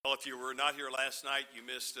Well, if you were not here last night, you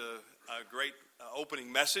missed a great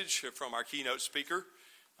opening message from our keynote speaker,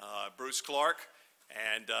 Bruce Clark.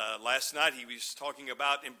 And last night he was talking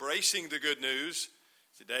about embracing the good news.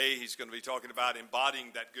 Today he's going to be talking about embodying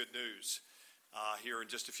that good news here in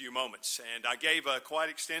just a few moments. And I gave a quite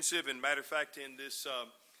extensive, and matter of fact, in this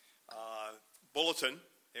bulletin,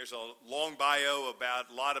 there's a long bio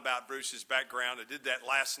a lot about Bruce's background. I did that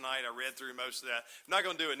last night. I read through most of that. I'm not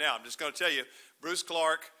going to do it now. I'm just going to tell you, Bruce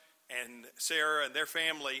Clark and Sarah and their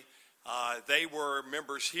family, they were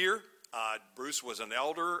members here. Bruce was an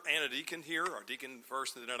elder and a deacon here, or deacon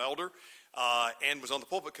first and then an elder, and was on the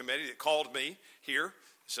pulpit committee that called me here.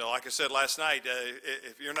 So like I said last night,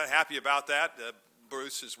 if you're not happy about that,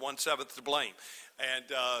 Bruce is 1/7 to blame. And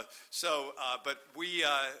but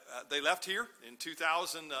they left here in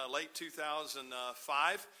 2000, late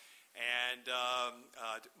 2005, and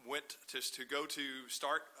went to go to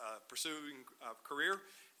start pursuing a career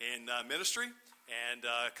in ministry and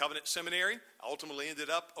Covenant Seminary. Ultimately ended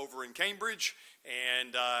up over in Cambridge,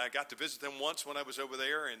 and I got to visit them once when I was over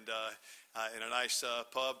there, and in a nice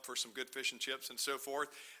pub for some good fish and chips and so forth.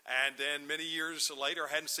 And then many years later,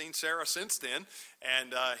 I hadn't seen Sarah since then,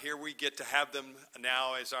 and here we get to have them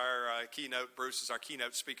now as our keynote. Bruce is our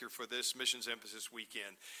keynote speaker for this Missions Emphasis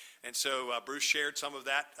weekend. And so Bruce shared some of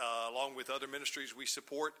that along with other ministries we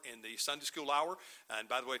support in the Sunday School Hour. And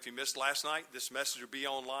by the way, if you missed last night, this message will be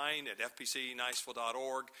online at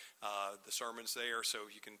fpcniceville.org, the sermon's there, so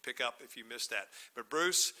you can pick up if you missed that. But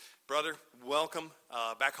Bruce, brother, welcome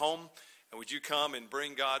back home. And would you come and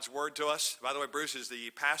bring God's word to us? By the way, Bruce is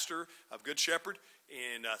the pastor of Good Shepherd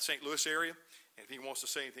in St. Louis area. And if he wants to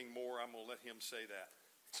say anything more, I'm going to let him say that.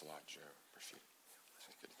 Thanks a lot, Joe. Appreciate it.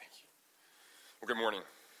 That's good. Thank you. Well, good morning.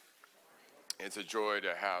 It's a joy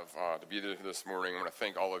to be there this morning. I want to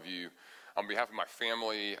thank all of you. On behalf of my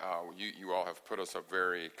family, you all have put us up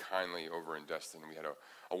very kindly over in Destin. We had a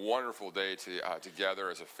wonderful day together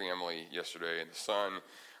as a family yesterday in the sun, on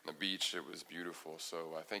the beach. It was beautiful.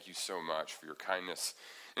 So thank you so much for your kindness.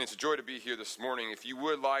 And it's a joy to be here this morning. If you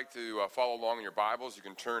would like to follow along in your Bibles, you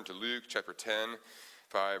can turn to Luke chapter 10.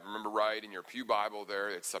 If I remember right, in your pew Bible there,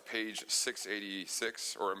 it's page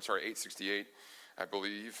 868, I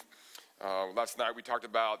believe. Last night we talked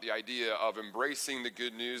about the idea of embracing the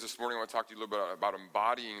good news. This morning I want to talk to you a little bit about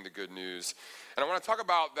embodying the good news. And I want to talk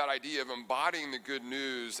about that idea of embodying the good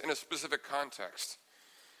news in a specific context.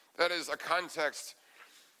 That is a context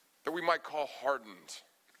that we might call hardened.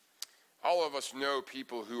 All of us know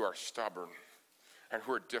people who are stubborn and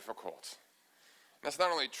who are difficult. And that's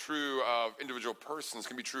not only true of individual persons, it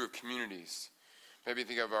can be true of communities. Maybe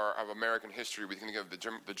think of American history, we think of the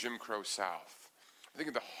Jim Crow South. Think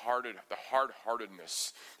of the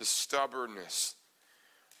hard-heartedness, the stubbornness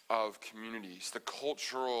of communities, the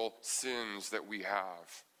cultural sins that we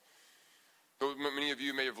have. Though many of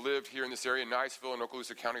you may have lived here in this area, in Niceville and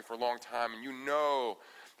Okaloosa County, for a long time, and you know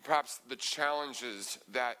perhaps the challenges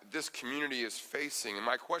that this community is facing. And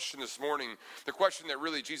my question this morning, the question that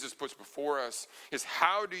really Jesus puts before us, is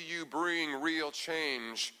how do you bring real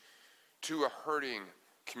change to a hurting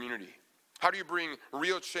community? How do you bring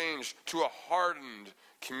real change to a hardened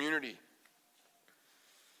community?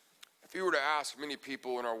 If you were to ask many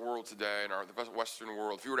people in our world today, in the Western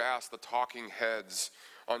world, if you were to ask the talking heads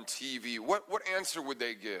on TV, what answer would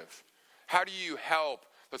they give? How do you help,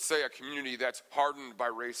 let's say, a community that's hardened by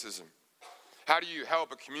racism? How do you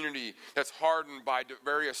help a community that's hardened by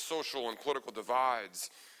various social and political divides?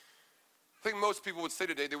 I think most people would say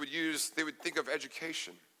today they would think of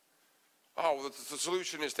education. Oh, well, the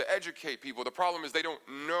solution is to educate people. The problem is they don't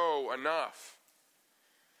know enough.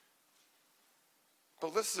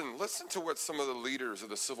 But listen to what some of the leaders of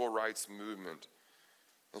the civil rights movement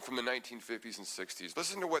and from the 1950s and 60s,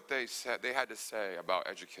 listen to what they had to say about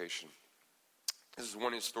education. This is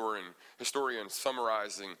one historian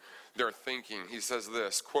summarizing their thinking. He says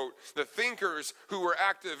this, quote, "The thinkers who were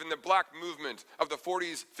active in the black movement of the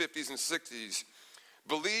 40s, 50s, and 60s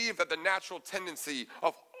believed that the natural tendency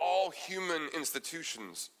of all human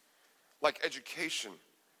institutions, like education,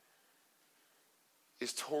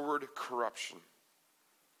 is toward corruption.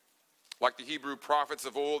 Like the Hebrew prophets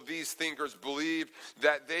of old, these thinkers believed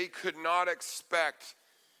that they could not expect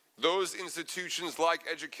those institutions like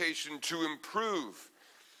education to improve.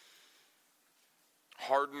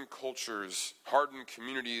 Hardened cultures, hardened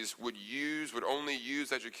communities would only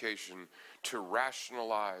use education to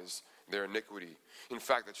rationalize their iniquity. In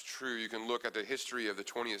fact, that's true. You can look at the history of the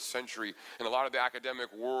 20th century and a lot of the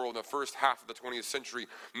academic world, the first half of the 20th century.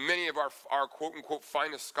 Many of our quote-unquote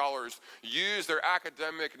finest scholars use their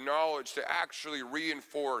academic knowledge to actually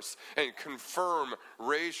reinforce and confirm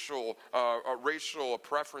racial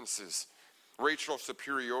preferences, racial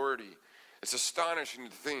superiority. It's astonishing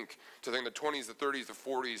to think in the 20s, the 30s, the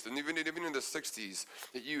 40s, and even in the 60s,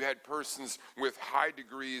 that you had persons with high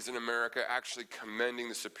degrees in America actually commending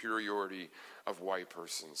the superiority of white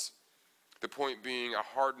persons. The point being, a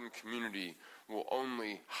hardened community will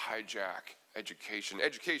only hijack education.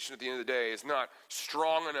 Education, at the end of the day, is not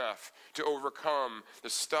strong enough to overcome the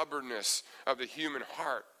stubbornness of the human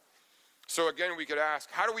heart. So again, we could ask,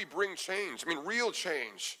 how do we bring change? Real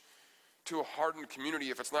change to a hardened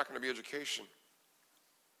community if it's not going to be education?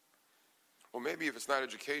 Well, maybe if it's not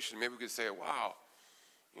education, maybe we could say, wow,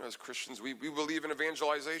 as Christians, we believe in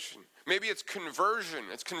evangelization. Maybe it's conversion.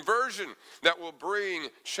 It's conversion that will bring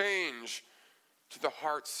change to the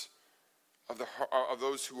hearts of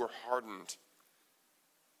those who are hardened.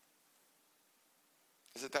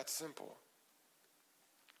 Is it that simple?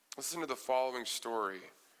 Listen to the following story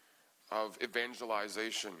of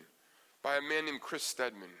evangelization by a man named Chris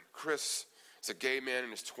Stedman. Chris is a gay man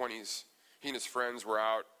in his 20s. He and his friends were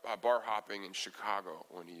out bar hopping in Chicago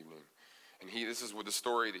one evening. And this is what the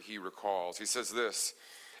story that he recalls. He says this: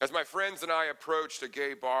 "As my friends and I approached a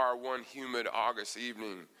gay bar one humid August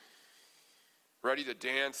evening, ready to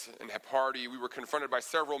dance and party, we were confronted by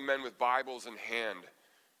several men with Bibles in hand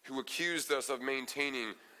who accused us of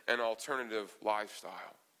maintaining an alternative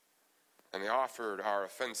lifestyle. And they offered our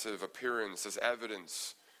offensive appearance as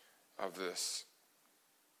evidence of this.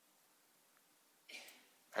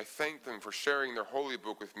 I thanked them for sharing their holy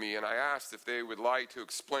book with me, and I asked if they would like to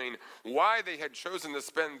explain why they had chosen to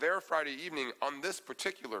spend their Friday evening on this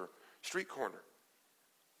particular street corner.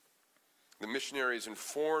 The missionaries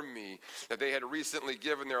informed me that they had recently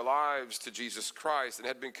given their lives to Jesus Christ and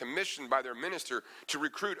had been commissioned by their minister to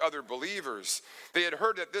recruit other believers. They had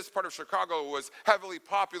heard that this part of Chicago was heavily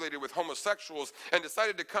populated with homosexuals and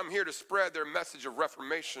decided to come here to spread their message of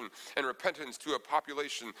reformation and repentance to a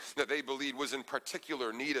population that they believed was in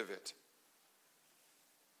particular need of it.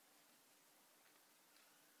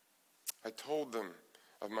 I told them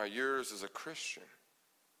of my years as a Christian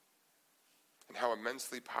and how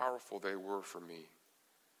immensely powerful they were for me.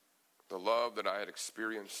 The love that I had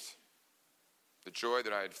experienced, the joy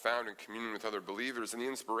that I had found in communion with other believers, and the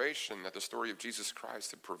inspiration that the story of Jesus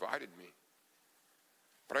Christ had provided me.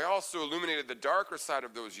 But I also illuminated the darker side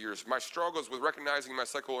of those years, my struggles with recognizing my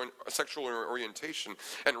sexual orientation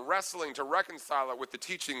and wrestling to reconcile it with the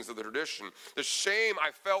teachings of the tradition, the shame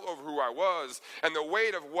I felt over who I was, and the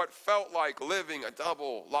weight of what felt like living a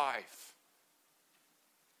double life.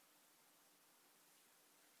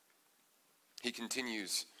 He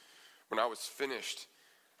continues, when I was finished,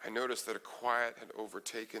 I noticed that a quiet had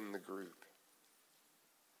overtaken the group.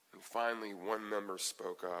 And finally, one member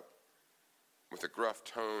spoke up with a gruff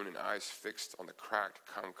tone and eyes fixed on the cracked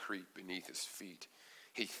concrete beneath his feet.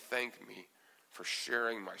 He thanked me for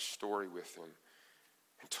sharing my story with him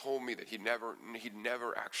and told me that he'd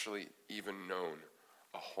never actually even known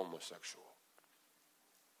a homosexual.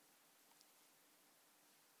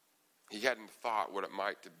 He hadn't thought what it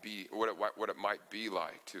might be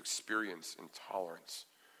like to experience intolerance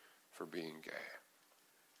for being gay.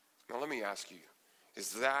 Now let me ask you,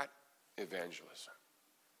 is that evangelism?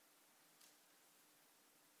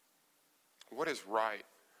 What is right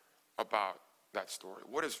about that story?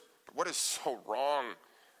 What is so wrong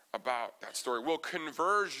about that story? Will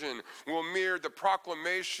conversion, will mere the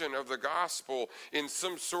proclamation of the gospel in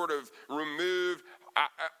some sort of removed,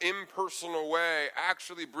 impersonal way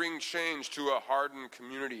actually bring change to a hardened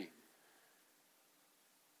community?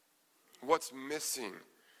 What's missing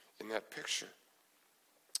in that picture?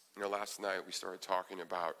 Last night we started talking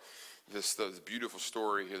about this beautiful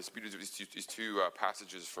story, these two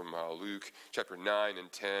passages from Luke chapter 9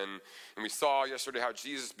 and 10. And we saw yesterday how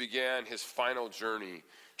Jesus began his final journey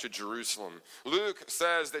to Jerusalem. Luke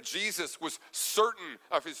says that Jesus was certain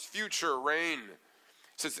of his future reign.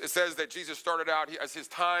 It says that Jesus started out, as his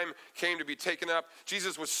time came to be taken up,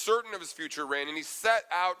 Jesus was certain of his future reign, and he set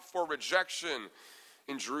out for rejection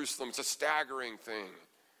in Jerusalem. It's a staggering thing.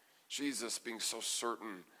 Jesus being so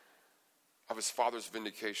certain of his Father's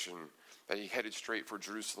vindication that he headed straight for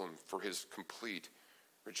Jerusalem for his complete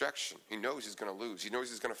rejection. He knows he's going to lose. He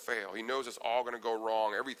knows he's going to fail. He knows it's all going to go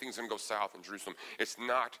wrong. Everything's going to go south in Jerusalem. It's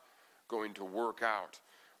not going to work out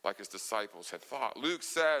like his disciples had thought. Luke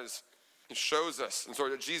says, it shows us. And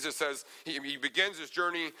so Jesus says, he begins his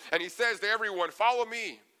journey and he says to everyone, follow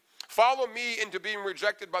me. Follow me into being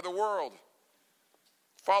rejected by the world.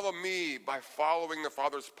 Follow me by following the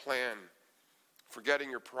Father's plan. Forgetting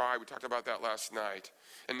your pride. We talked about that last night.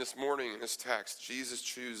 And this morning in this text, Jesus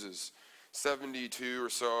chooses 72 or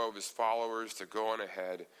so of his followers to go on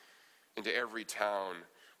ahead into every town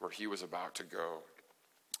where he was about to go.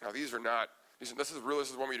 Now this is real,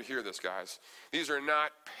 this is want me to hear this, guys. These are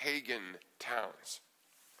not pagan towns.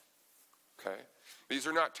 Okay? These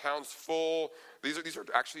are not towns full, these are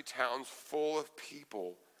actually towns full of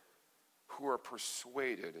people who are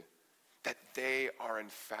persuaded that they are in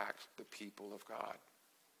fact the people of God.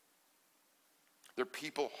 They're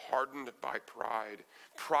people hardened by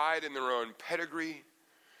pride in their own pedigree,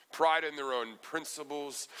 pride in their own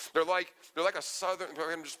principles. They're like a southern,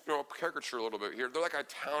 I'm just caricature a little bit here. They're like a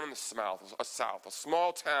town in the south, a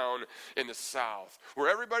small town in the south where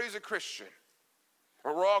everybody's a Christian,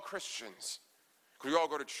 where we're all Christians, because we all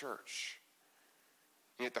go to church.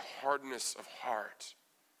 And yet the hardness of heart,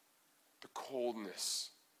 the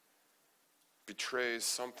coldness, betrays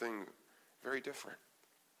something very different.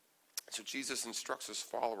 So Jesus instructs his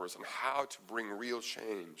followers on how to bring real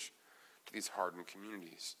change to these hardened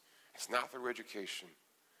communities. It's not through education.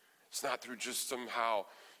 It's not through just somehow,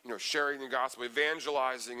 sharing the gospel,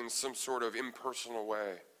 evangelizing in some sort of impersonal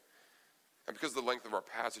way. And because of the length of our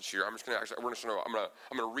passage here, I'm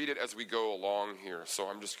gonna read it as we go along here.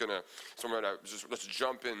 So let's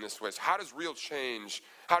jump in this way. So how does real change?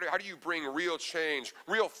 How do you bring real change,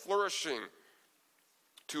 real flourishing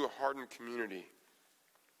to a hardened community?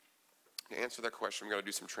 To answer that question, we've got to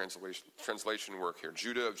do some translation work here.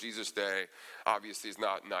 Judah of Jesus' day obviously is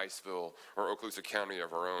not Niceville or Okaloosa County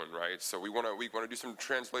of our own, right? So we want to do some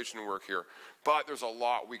translation work here, but there's a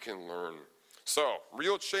lot we can learn. So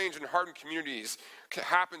real change in hardened communities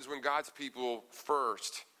happens when God's people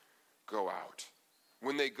first go out.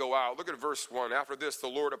 When they go out, look at verse 1. After this, the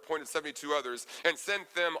Lord appointed 72 others and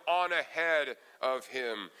sent them on ahead of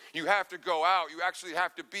him. You have to go out. You actually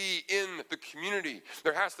have to be in the community.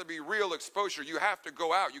 There has to be real exposure. You have to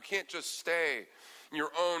go out. You can't just stay in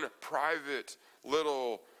your own private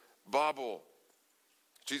little bubble.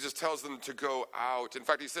 Jesus tells them to go out. In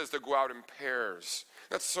fact, he says to go out in pairs.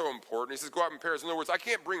 That's so important. He says go out in pairs. In other words, I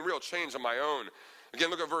can't bring real change on my own. Again,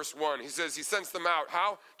 look at verse 1. He says he sends them out,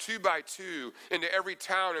 how? 2 by 2, into every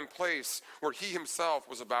town and place where he himself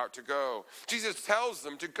was about to go. Jesus tells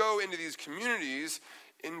them to go into these communities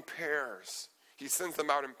in pairs. He sends them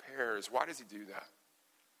out in pairs. Why does he do that?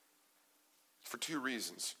 For 2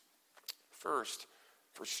 reasons. First,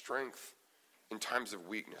 for strength in times of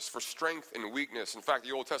weakness. For strength and weakness. In fact,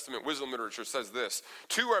 the Old Testament wisdom literature says this: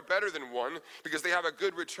 2 are better than 1 because they have a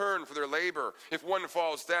good return for their labor. If one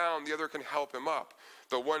falls down, the other can help him up.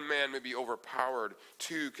 Though one man may be overpowered,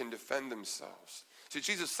 2 can defend themselves. See,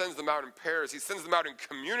 Jesus sends them out in pairs. He sends them out in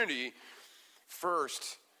community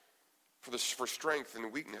first for strength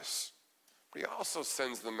and weakness. But he also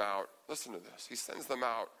sends them out, listen to this, he sends them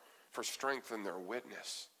out for strength in their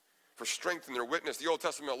witness. For strength in their witness. The Old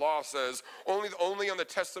Testament law says only on the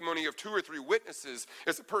testimony of 2 or 3 witnesses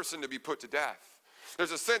is a person to be put to death.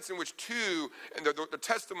 There's a sense in which 2 and the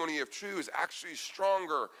testimony of 2 is actually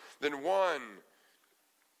stronger than 1.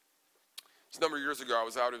 A number of years ago, I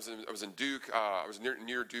was in Duke. I was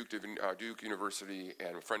near Duke University,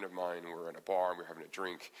 and a friend of mine were in a bar and we were having a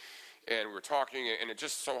drink. And we were talking, and it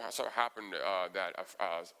just so happened that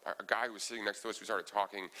a guy who was sitting next to us, we started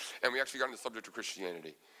talking, and we actually got on the subject of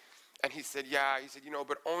Christianity. And he said,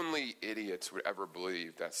 but only idiots would ever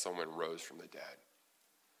believe that someone rose from the dead.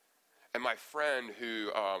 And my friend, who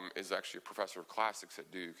is actually a professor of classics at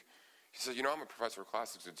Duke, he said, I'm a professor of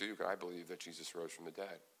classics at Duke, and I believe that Jesus rose from the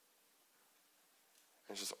dead.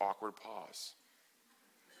 And it's just awkward pause.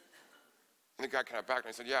 And the guy kind of backed, and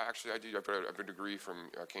I said, yeah, actually I do. I have a degree from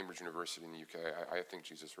Cambridge University in the UK. I think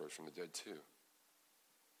Jesus rose from the dead too.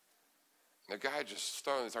 The guy just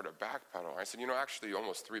started to backpedal. I said, actually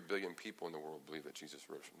almost 3 billion people in the world believe that Jesus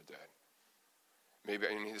rose from the dead. Maybe,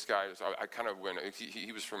 this guy, I kind of went,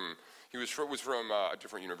 he was from a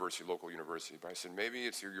different university, local university, but I said, maybe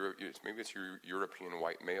it's your European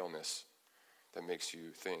white maleness that makes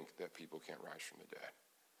you think that people can't rise from the dead.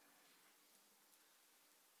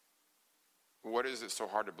 What is it so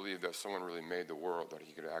hard to believe that someone really made the world that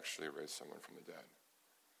he could actually raise someone from the dead?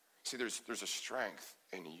 See, there's a strength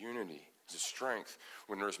in unity. There's a strength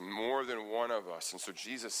when there's more than one of us. And so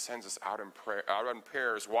Jesus sends us out in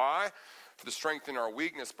pairs. Why? For the strength in our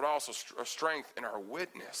weakness, but also a strength in our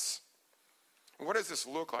witness. What does this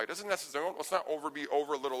look like? Let's not be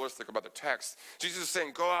over literalistic about the text. Jesus is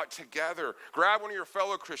saying, go out together. Grab one of your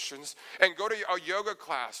fellow Christians and go to a yoga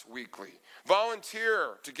class weekly.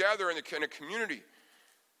 Volunteer together in a community.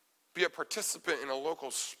 Be a participant in a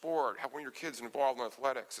local sport. Have one of your kids involved in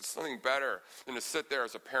athletics. It's something better than to sit there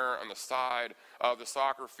as a parent on the side of the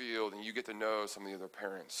soccer field and you get to know some of the other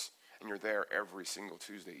parents. And you're there every single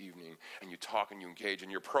Tuesday evening, and you talk and you engage,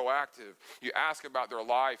 and you're proactive. You ask about their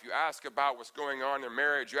life. You ask about what's going on in their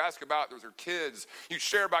marriage. You ask about their kids. You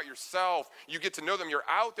share about yourself. You get to know them. You're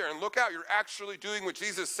out there, and look out. You're actually doing what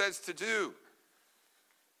Jesus says to do.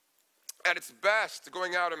 At its best,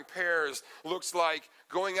 going out in pairs looks like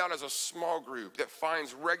going out as a small group that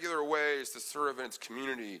finds regular ways to serve in its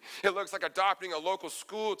community. It looks like adopting a local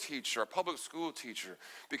school teacher, a public school teacher,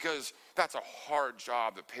 because that's a hard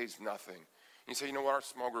job that pays nothing. And you say, you know what, our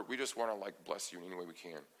small group, we just want to bless you in any way we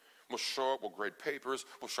can. We'll show up, we'll grade papers,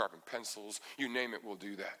 we'll sharpen pencils, you name it, we'll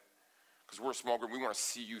do that. Because we're a small group, we want to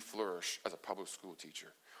see you flourish as a public school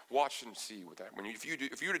teacher. Watch and see what that.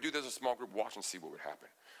 If you were to do this as a small group, watch and see what would happen.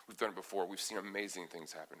 We've done it before. We've seen amazing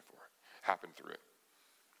things happen through it.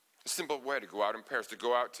 A simple way to go out in pairs, to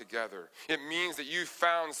go out together. It means that you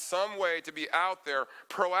found some way to be out there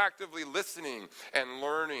proactively listening and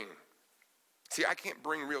learning. See, I can't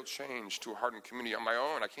bring real change to a hardened community on my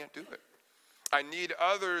own. I can't do it. I need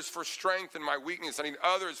others for strength in my weakness. I need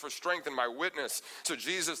others for strength in my witness. So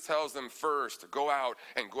Jesus tells them first to go out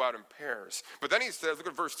and go out in pairs. But then he says, look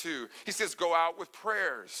at verse 2, he says go out with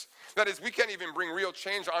prayers. That is, we can't even bring real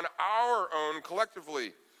change on our own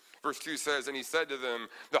collectively. Verse 2 says, and he said to them,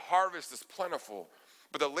 the harvest is plentiful,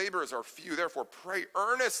 but the laborers are few. Therefore pray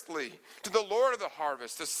earnestly to the Lord of the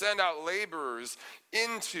harvest to send out laborers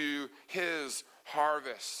into his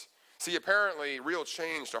harvest. See, apparently, real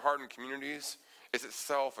change to hardened communities is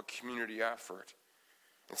itself a community effort.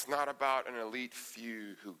 It's not about an elite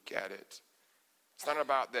few who get it. It's not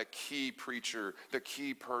about the key preacher, the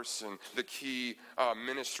key person, the key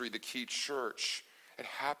ministry, the key church. It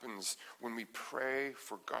happens when we pray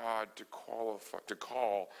for God to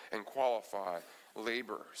call and qualify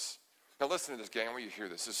laborers. Now listen to this, gang. I want you to hear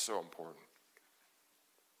this. This is so important.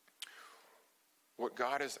 What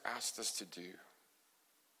God has asked us to do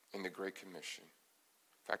in the Great Commission.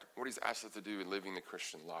 In fact, what he's asked us to do in living the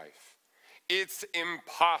Christian life. It's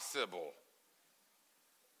impossible.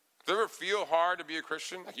 Does it ever feel hard to be a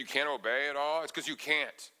Christian? Like you can't obey at all? It's because you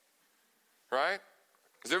can't. Right?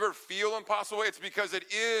 Does it ever feel impossible? It's because it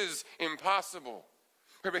is impossible.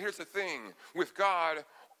 But here's the thing. With God,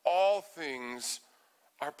 all things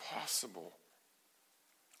are possible.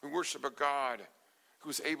 We worship a God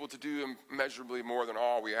who's able to do immeasurably more than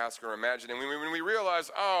all we ask or imagine. And when we realize,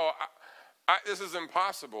 this is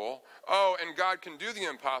impossible, and God can do the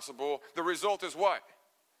impossible, the result is what?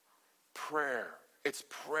 Prayer. It's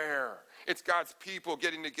prayer. It's God's people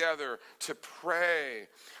getting together to pray.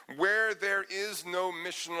 Where there is no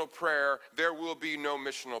missional prayer, there will be no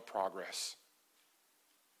missional progress.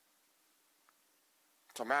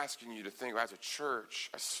 So I'm asking you to think, as a church,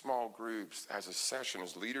 as small groups, as a session,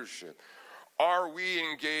 as leadership, are we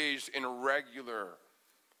engaged in regular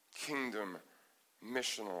kingdom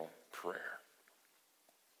missional prayer?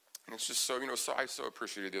 And it's just so, I so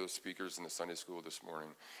appreciated those speakers in the Sunday school this morning.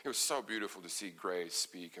 It was so beautiful to see Grace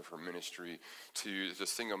speak of her ministry to the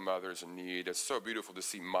single mothers in need. It's so beautiful to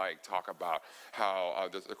see Mike talk about how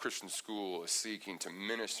the Christian school is seeking to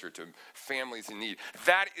minister to families in need.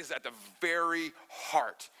 That is at the very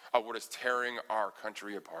heart of what is tearing our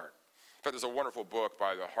country apart. In fact, there's a wonderful book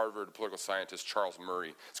by the Harvard political scientist Charles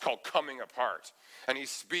Murray. It's called Coming Apart. And he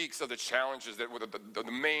speaks of the challenges,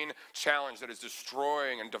 the main challenge that is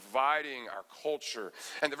destroying and dividing our culture.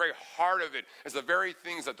 And the very heart of it is the very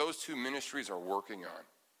things that those two ministries are working on.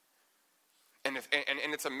 And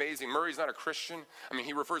it's amazing. Murray's not a Christian. I mean,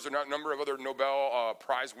 he refers to a number of other Nobel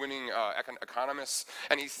Prize-winning economists.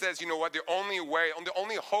 And he says, you know what, the only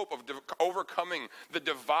hope of overcoming the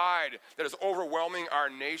divide that is overwhelming our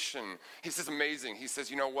nation, he says, amazing. He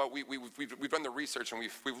says, you know what, we've done the research and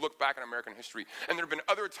we've looked back in American history. And there have been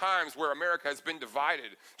other times where America has been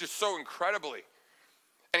divided just so incredibly.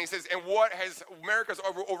 And he says, and America's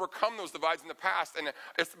overcome those divides in the past, and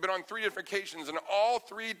it's been on 3 different occasions, and all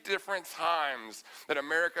 3 different times that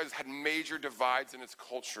America has had major divides in its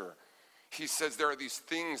culture, he says there are these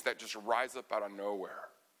things that just rise up out of nowhere.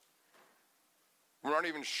 We're not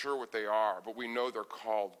even sure what they are, but we know they're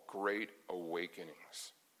called great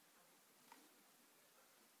awakenings.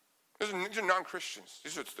 These are non-Christians.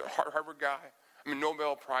 These are the Harvard guy. I mean,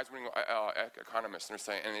 Nobel Prize-winning economists, and they're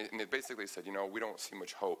saying, and they basically said, we don't see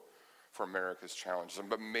much hope for America's challenges,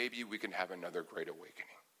 but maybe we can have another great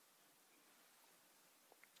awakening.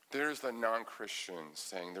 There's the non-Christians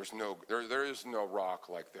saying there is no rock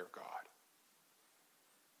like their God.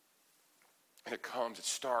 And it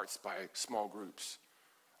starts by small groups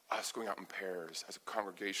us going out in pairs as a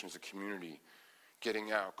congregation, as a community,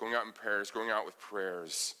 getting out, going out in pairs, going out with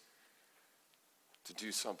prayers to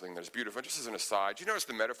do something that's beautiful. Just as an aside, do you notice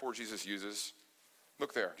the metaphor Jesus uses?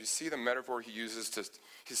 Look there. Do you see the metaphor he uses?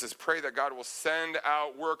 He says, pray that God will send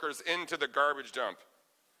out workers into the garbage dump.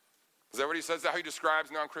 Is that what he says? Is that how he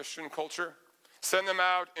describes non-Christian culture? Send them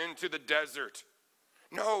out into the desert.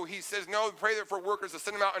 No, he says, no, pray that for workers to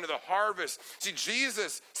send them out into the harvest. See,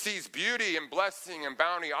 Jesus sees beauty and blessing and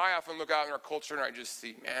bounty. I often look out in our culture and I just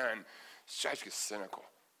see, man, I just get cynical.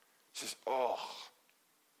 It's just,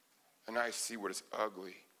 and I see what is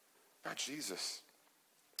ugly. Not Jesus.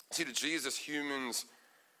 See, to Jesus, humans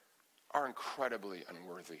are incredibly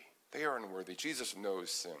unworthy. They are unworthy. Jesus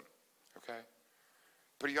knows sin, okay?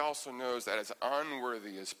 But he also knows that as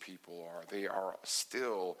unworthy as people are, they are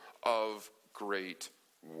still of great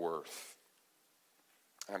worth.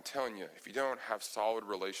 And I'm telling you, if you don't have solid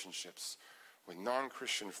relationships with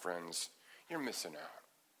non-Christian friends, you're missing out.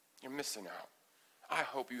 You're missing out. I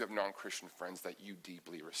hope you have non-Christian friends that you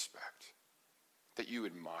deeply respect, that you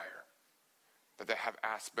admire, that they have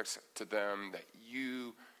aspects to them that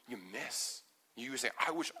you miss. You say,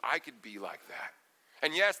 I wish I could be like that.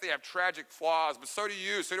 And yes, they have tragic flaws, but so do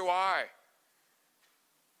you, so do I.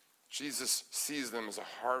 Jesus sees them as a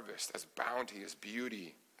harvest, as bounty, as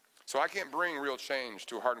beauty. So I can't bring real change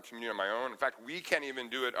to a hardened community on my own. In fact, we can't even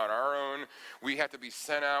do it on our own. We have to be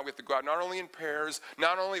sent out. We have to go out not only in pairs,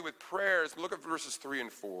 not only with prayers, but look at verses 3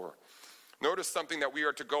 and 4. Notice something that we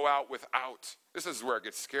are to go out without. This is where it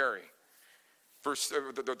gets scary.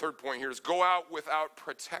 The third point here is go out without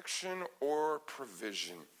protection or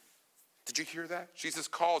provision. Did you hear that? Jesus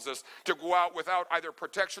calls us to go out without either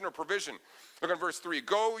protection or provision. Look at verse 3.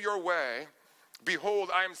 Go your way. Behold,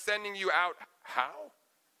 I am sending you out. How?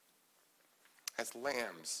 As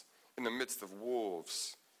lambs in the midst of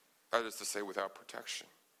wolves. That is to say, without protection.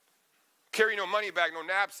 Carry no money bag, no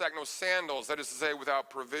knapsack, no sandals. That is to say, without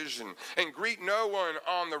provision. And greet no one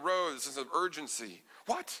on the road. This is of urgency.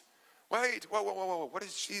 What? Wait, whoa. What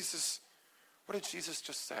did Jesus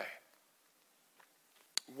just say?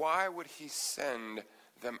 Why would he send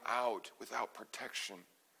them out without protection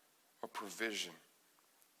or provision?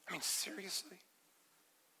 I mean, seriously?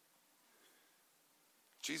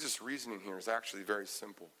 Jesus' reasoning here is actually very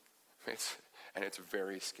simple, and it's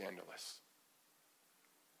very scandalous.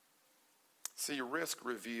 See, risk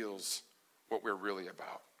reveals what we're really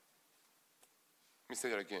about. Let me say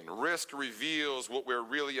that again. Risk reveals what we're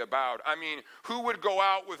really about. I mean, who would go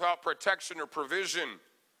out without protection or provision?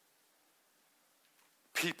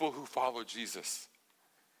 People who follow Jesus.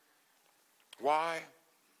 Why?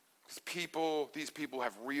 Because these people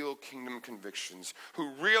have real kingdom convictions,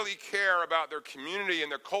 who really care about their community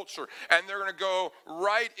and their culture, and they're going to go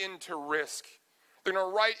right into risk. They're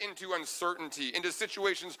going to right into uncertainty, into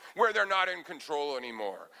situations where they're not in control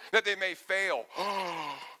anymore, that they may fail.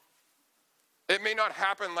 It may not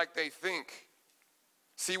happen like they think.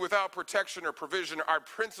 See, without protection or provision, our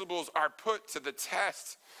principles are put to the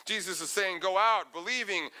test. Jesus is saying, go out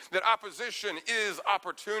believing that opposition is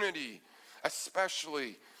opportunity,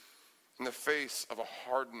 especially in the face of a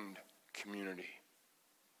hardened community.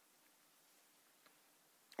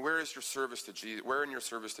 Where in your service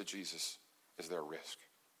to Jesus is there risk?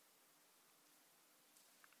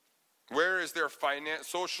 Where is there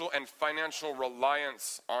social and financial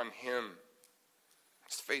reliance on him?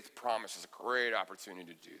 His faith promise is a great opportunity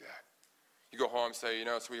to do that. You go home and say,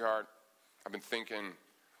 sweetheart, I've been thinking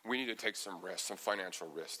we need to take some risks, some financial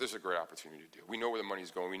risks. This is a great opportunity to do. We know where the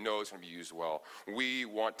money's going. We know it's going to be used well. We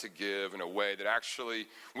want to give in a way that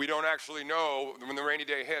we don't actually know when the rainy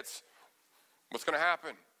day hits what's going to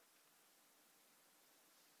happen.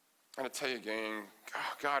 And I tell you, gang,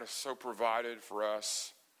 God has so provided for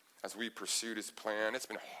us as we pursued his plan. It's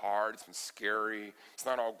been hard. It's been scary. It's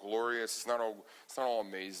not all glorious. It's not all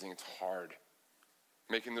amazing. It's hard.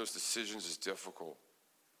 Making those decisions is difficult.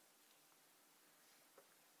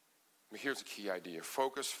 But here's a key idea.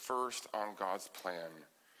 Focus first on God's plan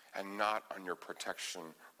and not on your protection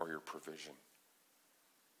or your provision.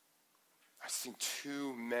 I've seen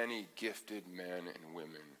too many gifted men and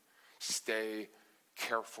women stay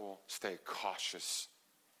careful, stay cautious,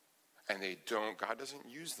 and God doesn't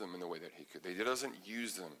use them in the way that he could. He doesn't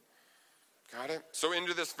use them. Got it? So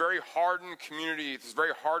into this very hardened community, this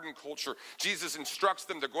very hardened culture, Jesus instructs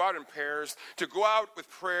them to go out in pairs, to go out with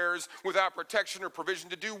prayers without protection or provision,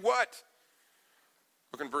 to do what?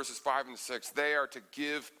 Look in verses 5 and 6. They are to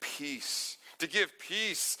give peace to give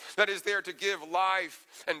peace, that is there to give life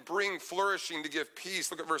and bring flourishing, to give peace.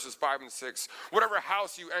 Look at verses 5 and 6. Whatever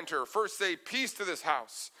house you enter, first say peace to this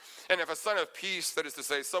house. And if a son of peace, that is to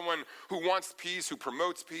say someone who wants peace, who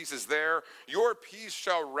promotes peace, is there, your peace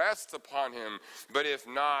shall rest upon him. But if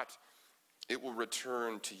not, it will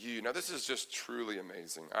return to you. Now, this is just truly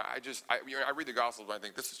amazing. I read the Gospels and I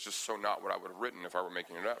think this is just so not what I would have written if I were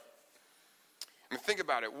making it up. I mean, think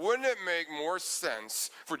about it. Wouldn't it make more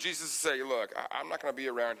sense for Jesus to say, look, I'm not going to be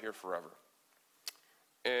around here forever.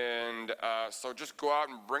 And so just go out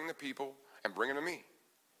and bring the people and bring them to me.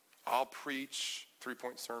 I'll preach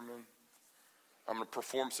 3-point sermon. I'm going to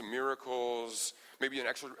perform some miracles, maybe an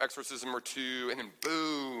exorcism or two, and then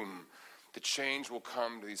boom, the change will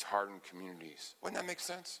come to these hardened communities. Wouldn't that make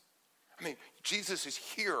sense? I mean, Jesus is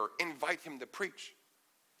here. Invite him to preach.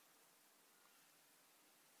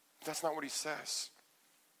 That's not what he says.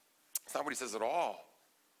 It's not what he says at all.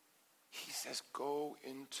 He says, go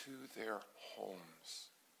into their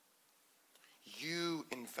homes. You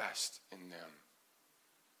invest in them.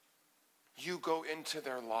 You go into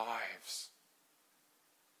their lives.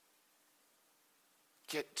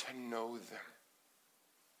 Get to know them.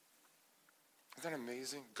 Isn't that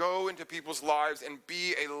amazing? Go into people's lives and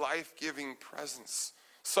be a life-giving presence.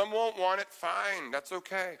 Some won't want it, fine, that's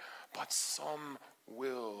okay. But some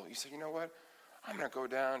will. You say, you know what? I'm going to go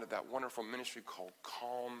down to that wonderful ministry called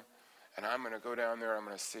Calm, and I'm going to go down there, I'm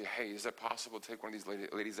going to say, hey, is it possible to take one of these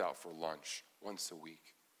ladies out for lunch once a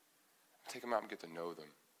week? Take them out and get to know them.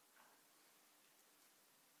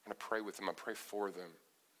 I'm going to pray with them. I'm going to pray for them.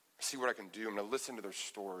 See what I can do. I'm going to listen to their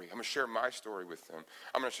story. I'm going to share my story with them.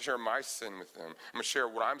 I'm going to share my sin with them. I'm going to share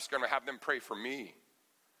what I'm going to have them pray for me.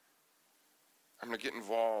 I'm going to get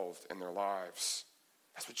involved in their lives.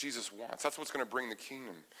 That's what Jesus wants. That's what's going to bring the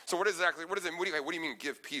kingdom. So what do you mean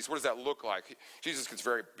give peace? What does that look like? Jesus gets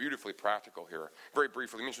very beautifully practical here. Very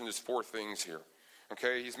briefly, he mentions 4 things here.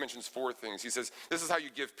 Okay, he mentions 4 things. He says, this is how you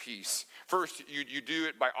give peace. First, you do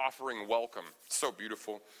it by offering welcome. So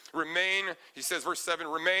beautiful. Remain, he says, verse 7,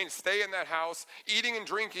 remain, stay in that house, eating and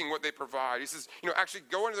drinking what they provide. He says, actually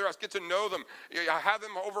go into their house, get to know them, have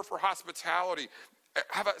them over for hospitality,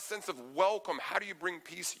 have a sense of welcome. How do you bring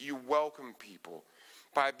peace? You welcome people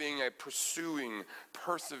by being a pursuing,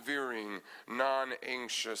 persevering,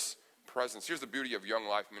 non-anxious presence. Here's the beauty of Young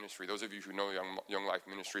Life Ministry. Those of you who know Young Life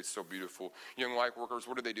Ministry, it's so beautiful. Young Life workers,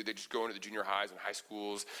 what do? They just go into the junior highs and high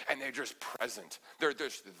schools, and they're just present. They're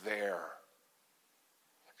just there.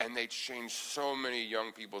 And they change so many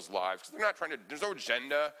young people's lives. They're not there's no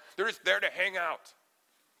agenda. They're just there to hang out,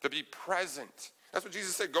 to be present. That's what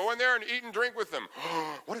Jesus said. Go in there and eat and drink with them.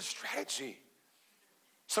 What a strategy.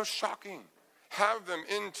 So shocking. Have them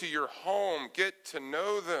into your home. Get to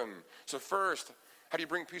know them. So first, how do you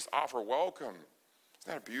bring peace? Offer welcome. Isn't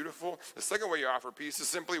that beautiful? The second way you offer peace is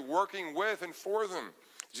simply working with and for them.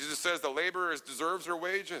 Jesus says the laborer deserves their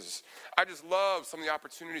wages. I just love some of the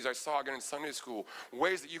opportunities I saw again in Sunday school.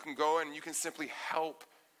 Ways that you can go in and you can simply help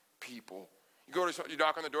people. You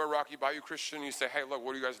knock on the door, Rocky, Bayou Christian, and you say, hey, look,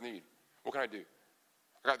 what do you guys need? What can I do?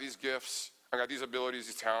 I got these gifts. I got these abilities,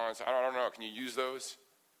 these talents. I don't know. Can you use those?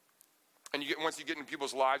 And once you get in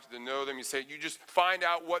people's lives to know them, you just find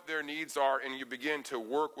out what their needs are, and you begin to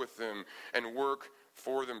work with them and work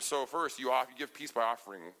for them. So first, you give peace by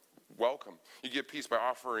offering welcome. You give peace by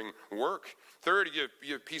offering work. Third, you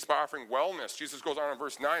give peace by offering wellness. Jesus goes on in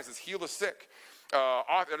verse 9 and says, heal the sick.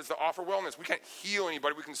 That is to offer wellness. We can't heal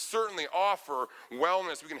anybody. We can certainly offer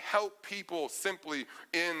wellness. We can help people simply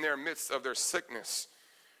in their midst of their sickness.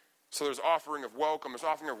 So there's offering of welcome. There's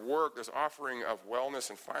offering of work. There's offering of wellness.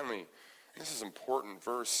 And finally, this is important,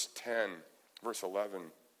 verse 10, verse 11.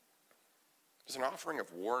 There's an offering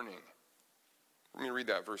of warning. Let me read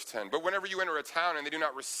that, verse 10. But whenever you enter a town and they do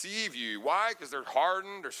not receive you, why? Because they're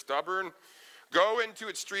hardened or stubborn. Go into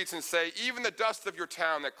its streets and say, even the dust of your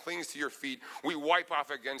town that clings to your feet, we wipe off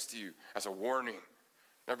against you as a warning.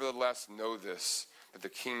 Nevertheless, know this, that the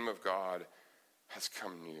kingdom of God has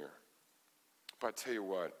come near. But I tell you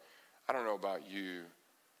what, I don't know about you,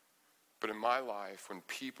 but in my life, when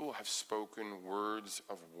people have spoken words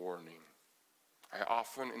of warning, I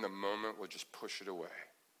often in the moment will just push it away.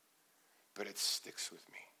 But it sticks with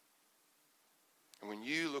me. And when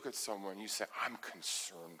you look at someone, you say, I'm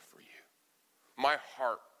concerned for you. My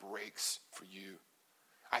heart breaks for you.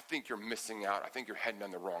 I think you're missing out. I think you're heading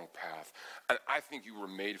down the wrong path. And I think you were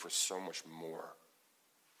made for so much more.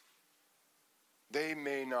 They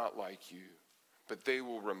may not like you, but they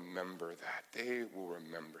will remember that. They will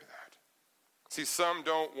remember that. See, some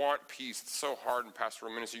don't want peace. It's so hard in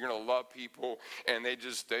pastoral ministry. You're going to love people, and they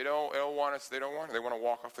don't want it. They want to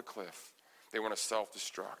walk off the cliff. They want to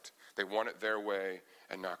self-destruct. They want it their way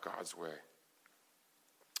and not God's way.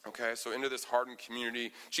 Okay, so into this hardened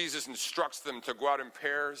community, Jesus instructs them to go out in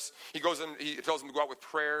pairs. He tells them to go out with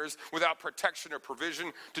prayers, without protection or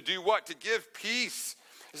provision. To do what? To give peace.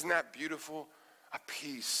 Isn't that beautiful? A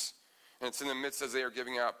peace. And it's in the midst as they are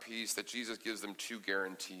giving out peace that Jesus gives them two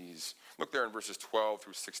guarantees. Look there in verses 12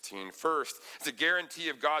 through 16. First, it's a guarantee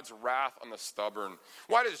of God's wrath on the stubborn.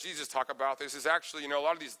 Why does Jesus talk about this? Is actually, a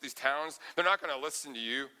lot of these towns, they're not going to listen to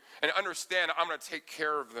you. And understand, I'm going to take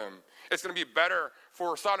care of them. It's going to be better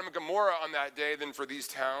for Sodom and Gomorrah on that day than for these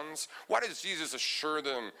towns. Why does Jesus assure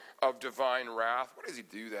them of divine wrath? Why does he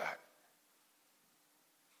do that?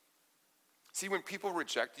 See, when people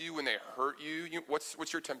reject you, when they hurt you, what's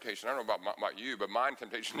your temptation? I don't know about you, but my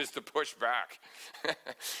temptation is to push back.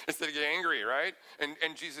 It's to get angry, right? And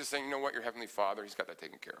Jesus is saying, you know what, your Heavenly Father, he's got that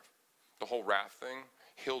taken care of. The whole wrath thing,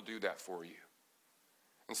 he'll do that for you.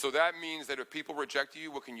 And so that means that if people reject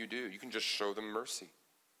you, what can you do? You can just show them mercy.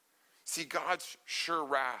 See, God's sure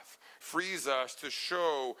wrath frees us to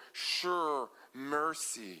show sure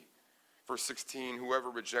mercy. Verse 16, whoever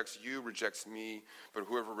rejects you rejects me, but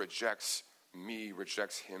whoever rejects me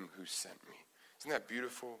rejects him who sent me. Isn't that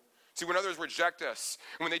beautiful? See, when others reject us,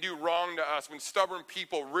 when they do wrong to us, when stubborn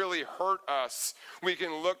people really hurt us, we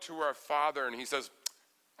can look to our Father and he says,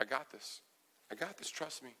 I got this. I got this,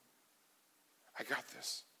 trust me. I got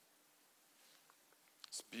this.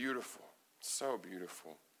 It's beautiful, so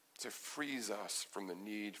beautiful. It frees us from the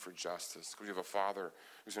need for justice because we have a Father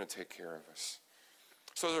who's going to take care of us.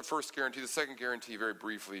 So there's our first guarantee. The second guarantee, very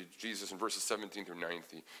briefly, Jesus in verses 17 through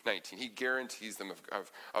 19, he guarantees them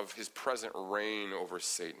of his present reign over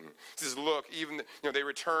Satan. He says, look, even they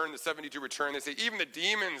return, the 72 return. They say, even the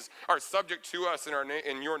demons are subject to us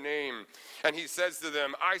in your name. And he says to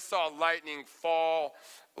them, I saw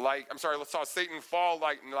Satan fall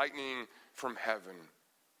like lightning from heaven.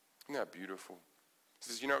 Isn't that beautiful?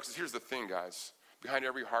 He says, here's the thing, guys. Behind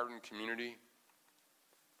every hardened community,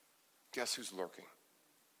 guess who's lurking?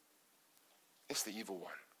 It's the evil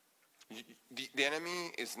one. The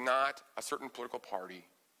enemy is not a certain political party.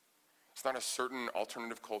 It's not a certain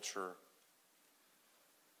alternative culture.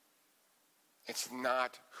 It's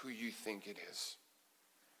not who you think it is.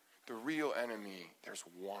 The real enemy, there's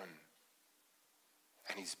one.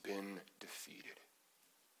 And he's been defeated.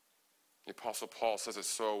 The Apostle Paul says it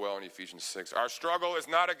so well in Ephesians 6. Our struggle is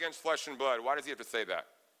not against flesh and blood. Why does he have to say that?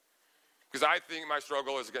 Because I think my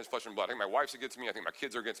struggle is against flesh and blood. I think my wife's against me. I think my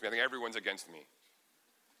kids are against me. I think everyone's against me.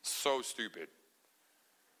 So stupid.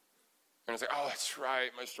 And it's like, oh, that's right.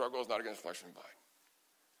 My struggle is not against flesh and blood.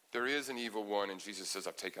 There is an evil one, and Jesus says,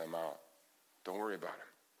 I've taken him out. Don't worry about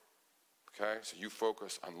him. Okay? So you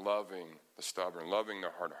focus on loving the stubborn, loving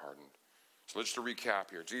the hard-hardened. So let's just recap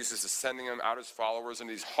here. Jesus is sending them out as followers in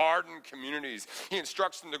these hardened communities. He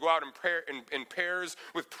instructs them to go out in pairs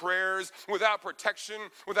with prayers, without protection,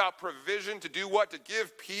 without provision, to do what? To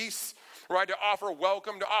give peace, right? To offer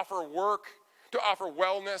welcome, to offer work, to offer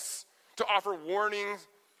wellness, to offer warnings,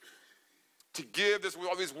 to give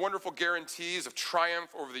all these wonderful guarantees of triumph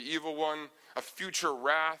over the evil one, of future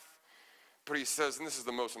wrath. But he says, and this is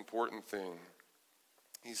the most important thing,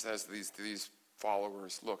 he says to these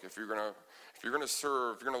followers, look, if you're going to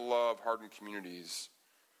serve, if you're going to love hardened communities,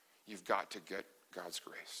 you've got to get God's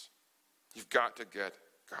grace. You've got to get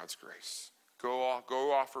God's grace. Go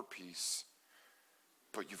offer peace,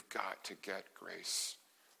 but you've got to get grace.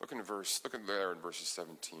 Look there in verses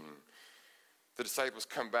 17. The disciples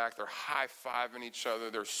come back, they're high-fiving each other,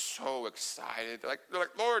 they're so excited. They're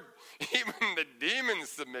like, Lord, even the demons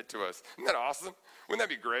submit to us. Isn't that awesome? Wouldn't that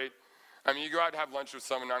be great? I mean, you go out and have lunch with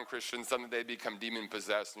someone non-Christian, suddenly they become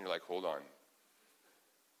demon-possessed, and you're like, hold on.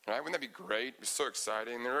 Right? Wouldn't that be great? It's so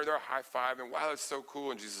exciting. They're high-fiving. Wow, that's so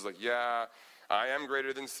cool. And Jesus is like, yeah, I am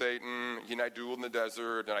greater than Satan. He and I dueled in the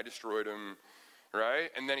desert, and I destroyed him. Right?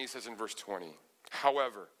 And then he says in verse 20,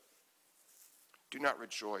 however, do not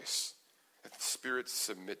rejoice that the spirits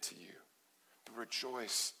submit to you, but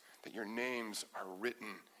rejoice that your names are written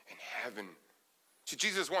in heaven. See,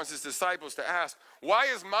 Jesus wants his disciples to ask, why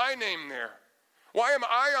is my name there? Why am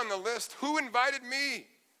I on the list? Who invited me?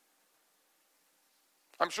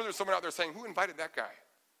 I'm sure there's someone out there saying, who invited that guy?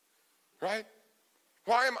 Right?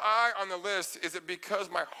 Why am I on the list? Is it because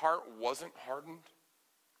my heart wasn't hardened?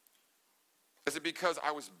 Is it because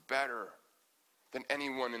I was better than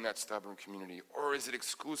anyone in that stubborn community? Or is it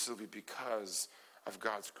exclusively because of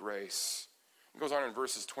God's grace It goes on in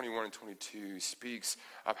verses 21 and 22. He speaks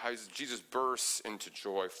of how Jesus bursts into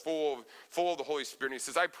joy, full of the Holy Spirit. And he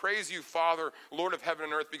says, I praise you, Father, Lord of heaven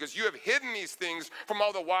and earth, because you have hidden these things from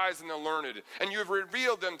all the wise and the learned, and you have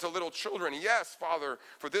revealed them to little children. Yes, Father,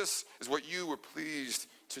 for this is what you were pleased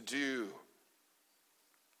to do.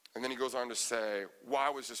 And then he goes on to say, why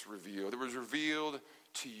was this revealed? It was revealed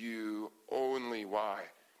to you only. Why?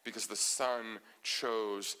 Because the Son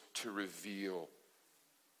chose to reveal.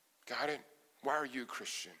 Got it? Why are you a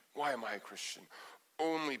Christian? Why am I a Christian?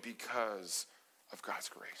 Only because of God's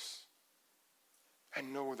grace.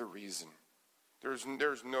 And no other reason. There's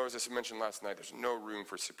no, as I mentioned last night, there's no room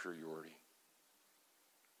for superiority.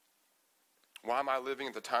 Why am I living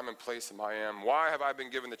at the time and place that I am? Why have I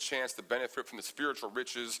been given the chance to benefit from the spiritual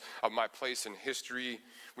riches of my place in history?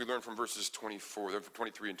 We learn from verses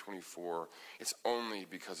 23 and 24. It's only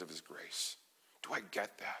because of his grace. Do I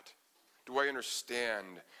get that? Do I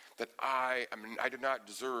understand that I do not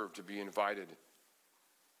deserve to be invited?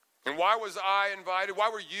 And why was I invited?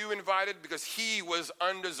 Why were you invited? Because he was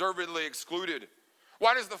undeservedly excluded.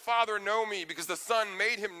 Why does the Father know me? Because the Son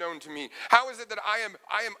made him known to me. How is it that I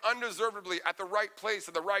am undeservedly at the right place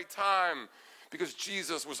at the right time? Because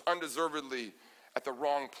Jesus was undeservedly at the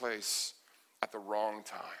wrong place at the wrong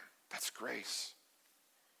time. That's grace.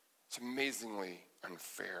 It's amazingly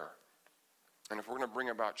unfair. And if we're going to bring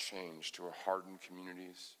about change to our hardened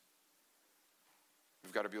communities,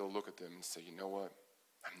 we've got to be able to look at them and say, you know what?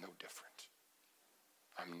 I'm no different.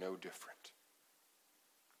 I'm no different.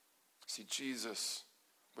 See, Jesus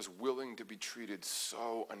was willing to be treated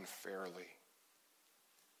so unfairly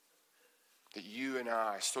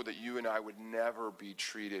so that you and I would never be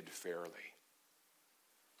treated fairly,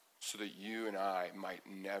 so that you and I might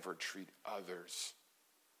never treat others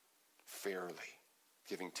fairly,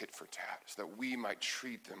 giving tit for tat, so that we might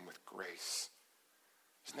treat them with grace.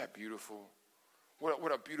 Isn't that beautiful?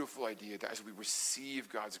 What a beautiful idea that as we receive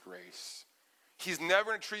God's grace, he's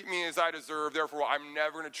never going to treat me as I deserve, therefore I'm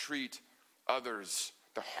never going to treat others,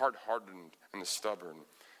 the hard-hardened and the stubborn,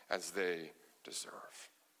 as they deserve.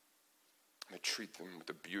 I'm going to treat them with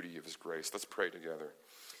the beauty of his grace. Let's pray together.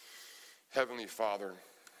 Heavenly Father,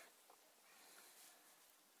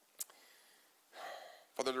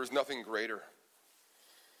 there's nothing greater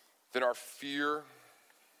than our fear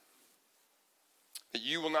that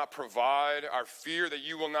you will not provide, our fear that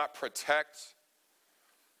you will not protect,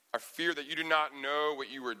 our fear that you do not know what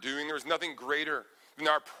you are doing. There's nothing greater than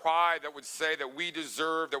our pride that would say that we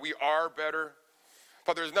deserve, that we are better.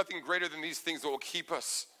 Father, there's nothing greater than these things that will keep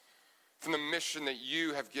us from the mission that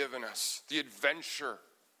you have given us, the adventure,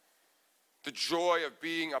 the joy of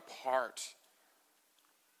being a part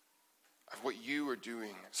of what you are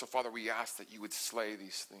doing. So, Father, we ask that you would slay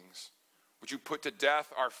these things. Would you put to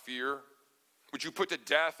death our fear? Would you put to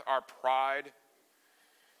death our pride?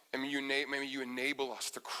 And may you enable us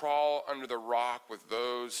to crawl under the rock with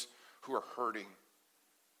those who are hurting,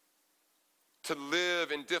 to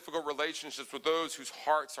live in difficult relationships with those whose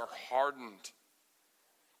hearts are hardened,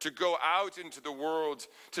 to go out into the world,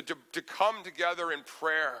 to come together in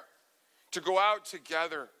prayer, to go out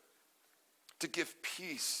together, to give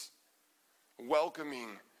peace, welcoming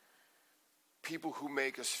people who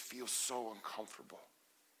make us feel so uncomfortable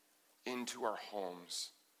into our homes,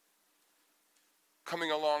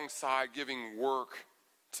 coming alongside, giving work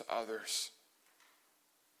to others,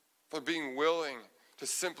 for being willing to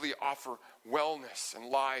simply offer wellness and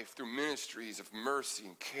life through ministries of mercy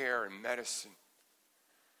and care and medicine.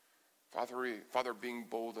 Father, being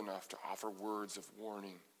bold enough to offer words of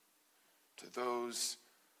warning to those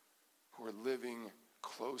who are living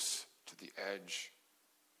close to the edge.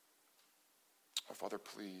 Oh, Father,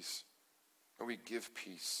 please, may we give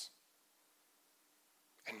peace,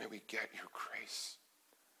 and may we get your grace.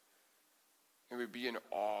 May we be in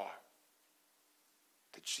awe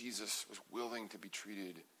that Jesus was willing to be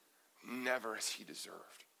treated never as he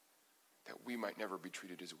deserved, that we might never be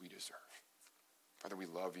treated as we deserve. Father, we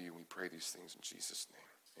love you, and we pray these things in Jesus'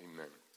 name. Amen.